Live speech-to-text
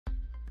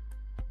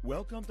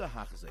Welcome to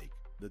Hachzik,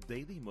 the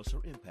Daily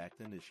Musar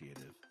Impact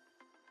Initiative.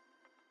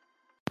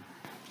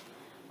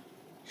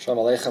 Shalom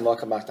Aleichem,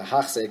 welcome back to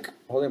Hachzik,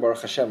 holding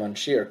Baruch Hashem on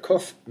Shir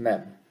Kuf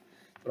Mem.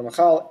 The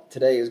Ramachal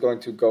today is going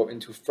to go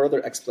into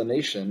further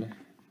explanation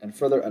and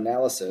further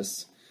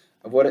analysis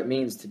of what it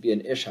means to be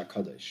an Ish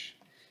HaKadosh.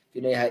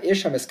 V'nei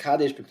ha'Ish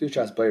HaMiskadesh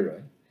b'Kedushas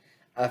Beiroi,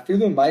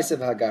 afilu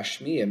ma'asev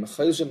ha'gashmiyim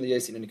chozrim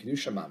liyesin in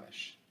Kedusha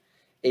Mamash.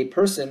 A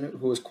person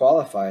who is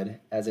qualified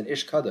as an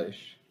Ish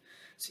Kadosh,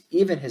 so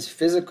even his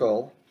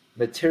physical,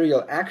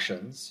 material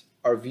actions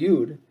are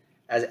viewed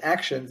as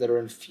actions that are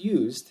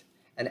infused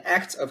and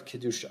acts of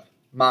Kedusha,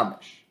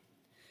 Mamash.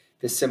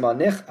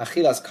 V'simanich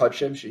achilas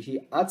kodshim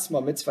shehi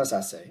atzma mitzvahs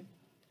aseh.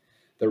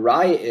 The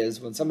raya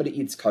is when somebody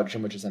eats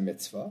kodshim, which is a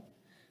mitzvah,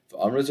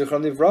 v'amru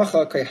zichron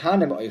livracha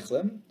kohanim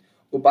oichlim,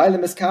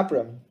 ubaylim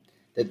eskaprim,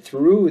 that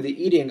through the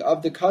eating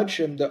of the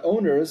kodshim, the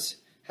owners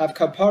have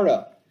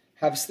kapara,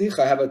 have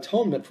slicha, have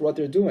atonement for what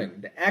they're doing.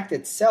 The act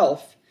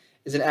itself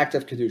is an act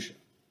of Kedusha.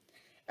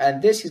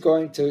 And this he's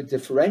going to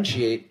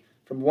differentiate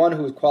from one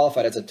who is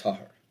qualified as a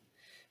tahar.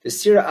 The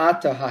sira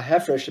ata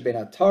ha'hefresh shebein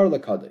hatar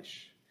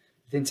lekadosh.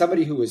 Between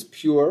somebody who is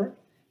pure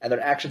and their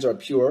actions are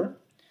pure,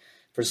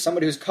 for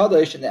somebody who's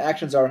kadosh and the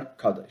actions are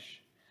kadosh.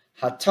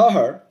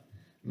 Hatahar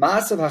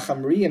masav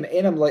hachamriyim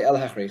enam loy el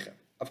hachreichem.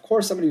 Of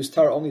course, somebody who's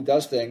tahar only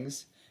does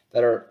things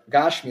that are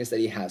gashmias that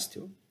he has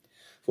to.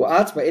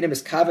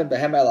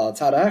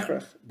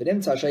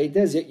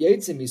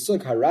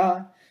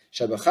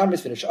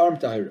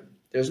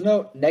 There's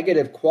no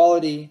negative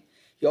quality.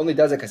 He only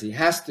does it because he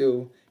has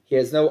to. He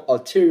has no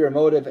ulterior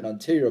motive and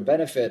ulterior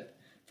benefit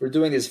for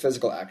doing these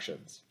physical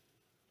actions.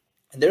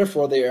 And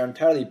therefore, they are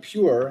entirely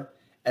pure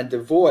and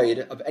devoid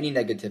of any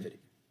negativity.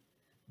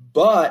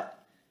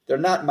 But they're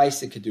not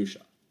Maisa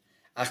Kedusha.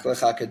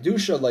 Achlecha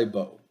Kedusha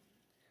leibo.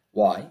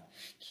 Why?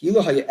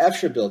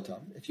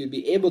 If you'd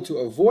be able to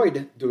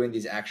avoid doing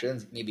these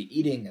actions, maybe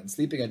eating and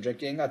sleeping and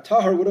drinking, a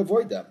tahar would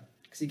avoid them.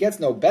 Because he gets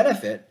no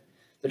benefit,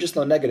 they're just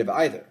no negative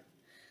either.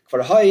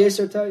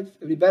 It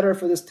would be better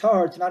for this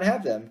tahar to not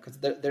have them, because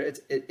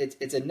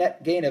it's a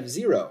net gain of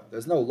zero.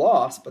 There's no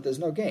loss, but there's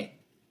no gain.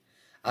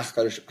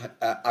 Somebody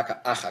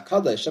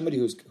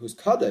who's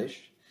kadosh,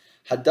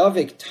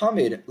 hadavik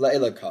tamid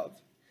la'elakav.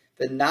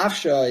 He's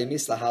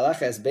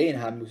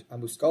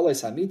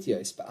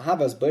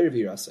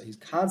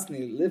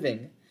constantly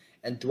living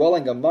and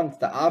dwelling amongst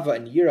the Ava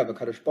and Yira of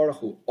HaKadosh Baruch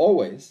Hu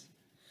always.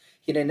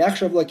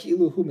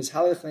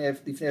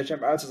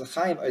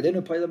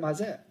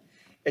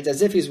 It's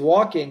as if he's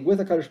walking with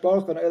HaKadosh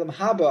Baruch Hu and Olam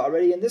Haba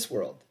already in this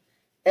world.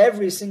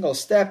 Every single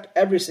step,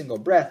 every single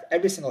breath,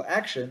 every single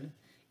action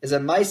is a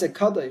Maisa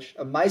Kadosh,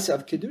 a Maisa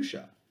of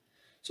Kedusha.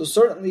 So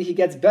certainly he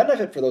gets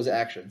benefit for those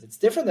actions. It's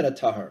different than a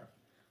Tahar,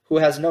 who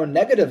has no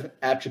negative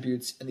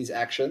attributes in these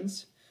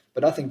actions,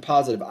 but nothing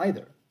positive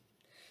either.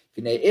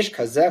 This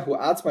person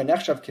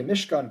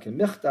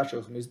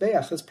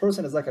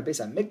is like a Beis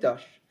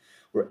HaMikdash,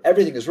 where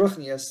everything is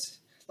Ruchnias,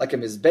 like a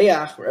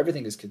Mizbeach, where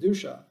everything is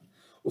Kedusha.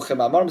 Like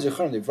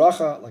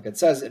it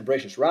says in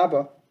Bereshis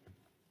Rabbah,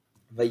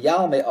 that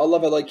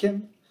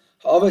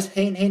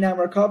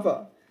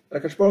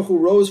HaKadosh Baruch Hu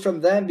rose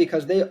from them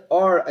because they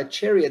are a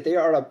chariot, they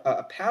are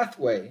a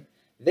pathway,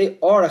 they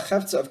are a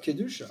chefza of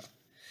Kedusha.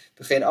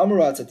 The same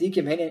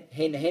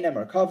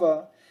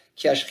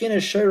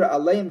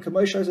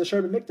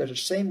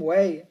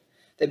way,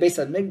 the Beis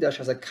HaMikdash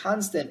has a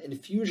constant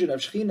infusion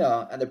of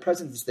Shechina and the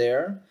presence is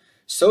there.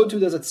 So too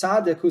does a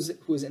tzaddik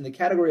who's in the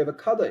category of a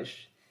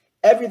kadosh.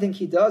 Everything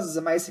he does is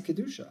a ma'aseh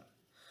kedusha.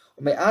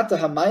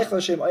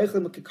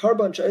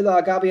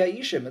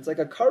 It's like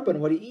a carbon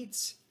what he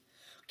eats.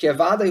 The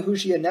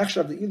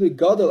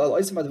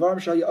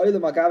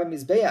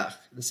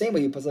same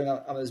way you put something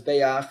on his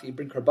bayach, you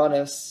bring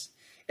karbanis.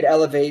 It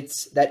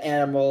elevates that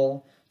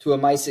animal to a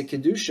Maisa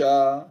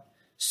Kedusha.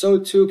 So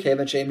too, and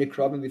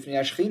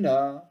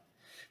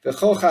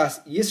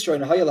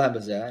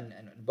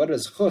what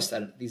is chus,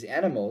 that these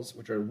animals,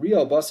 which are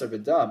real basar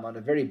v'dam on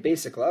a very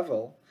basic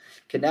level,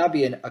 can now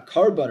be a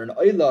carbon, an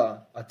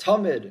oila, a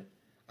tamid,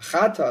 a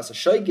chatas, a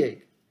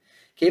shoygig.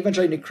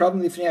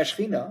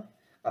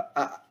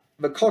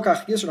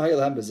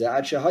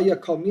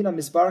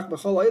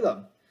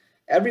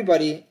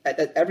 Everybody,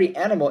 every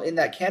animal in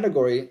that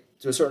category,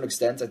 to a certain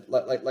extent,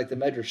 like the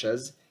Medrash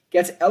says,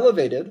 gets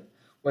elevated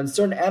when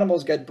certain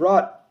animals get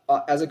brought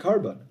as a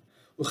carbon.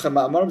 So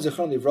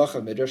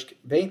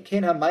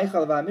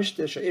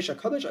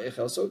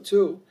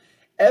too,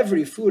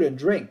 every food and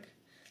drink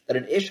that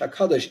an Ish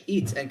HaKadosh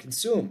eats and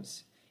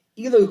consumes,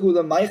 it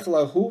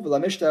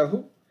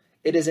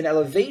is an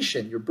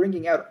elevation. You're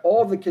bringing out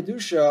all the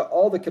Kedusha,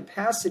 all the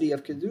capacity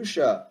of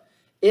Kedusha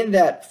in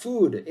that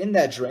food, in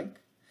that drink.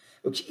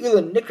 And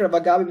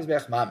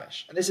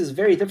this is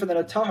very different than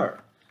a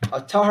tahar.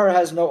 A tahar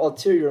has no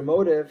ulterior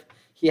motive.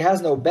 He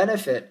has no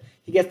benefit.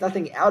 He gets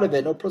nothing out of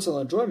it, no personal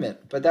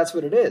enjoyment. But that's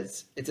what it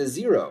is. It's a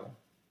zero.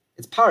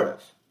 It's parav.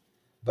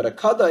 But a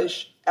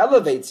kadosh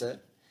elevates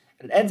it,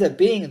 and it ends up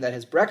being that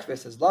his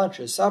breakfast, his lunch,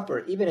 his supper,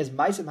 even his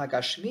maisim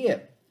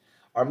hagashmiyim,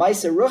 or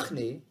maisa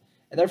ruchni,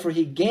 and therefore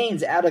he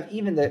gains out of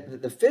even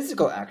the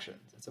physical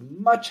actions. It's a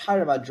much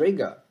higher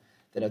madrega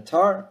than a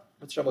tar.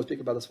 But we'll speak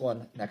about this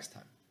one next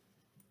time.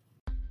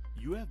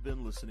 You have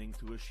been listening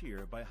to a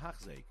shir by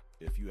Hachzeik.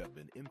 If you have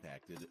been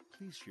impacted,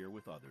 please share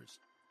with others.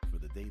 For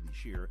the daily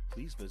shir,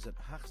 please visit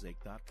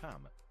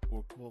Hachzeik.com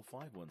or call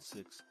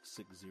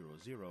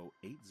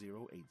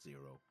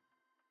 516-600-8080.